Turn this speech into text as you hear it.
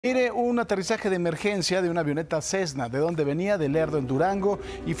Mire, un aterrizaje de emergencia de una avioneta Cessna, de donde venía, de Lerdo, en Durango,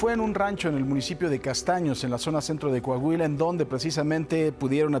 y fue en un rancho en el municipio de Castaños, en la zona centro de Coahuila, en donde precisamente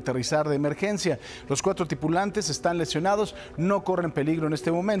pudieron aterrizar de emergencia. Los 4 tripulantes están lesionados, no corren peligro en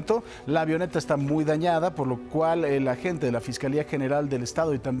este momento. La avioneta está muy dañada, por lo cual el agente de la Fiscalía General del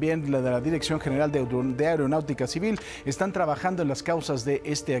Estado y también la de la Dirección General de Aeronáutica Civil están trabajando en las causas de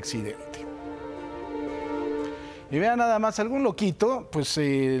este accidente. Y vean nada más, algún loquito pues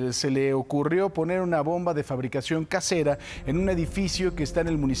se le ocurrió poner una bomba de fabricación casera en un edificio que está en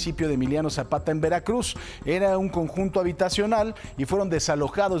el municipio de Emiliano Zapata, en Veracruz. Era un conjunto habitacional y fueron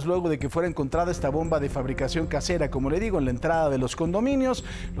desalojados luego de que fuera encontrada esta bomba de fabricación casera, como le digo, en la entrada de los condominios.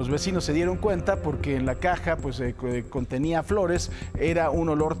 Los vecinos se dieron cuenta porque en la caja pues contenía flores, era un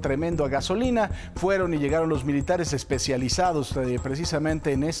olor tremendo a gasolina. Fueron y llegaron los militares especializados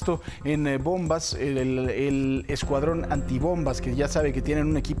precisamente en esto, en bombas, el escuadrón antibombas, que ya sabe que tienen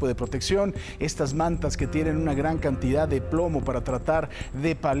un equipo de protección, estas mantas que tienen una gran cantidad de plomo para tratar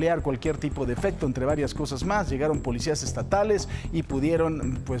de paliar cualquier tipo de efecto, entre varias cosas más. Llegaron policías estatales y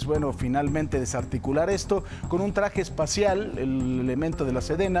pudieron, pues bueno, finalmente desarticular esto con un traje espacial. El elemento de la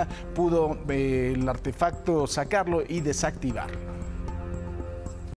Sedena pudo el artefacto sacarlo y desactivarlo.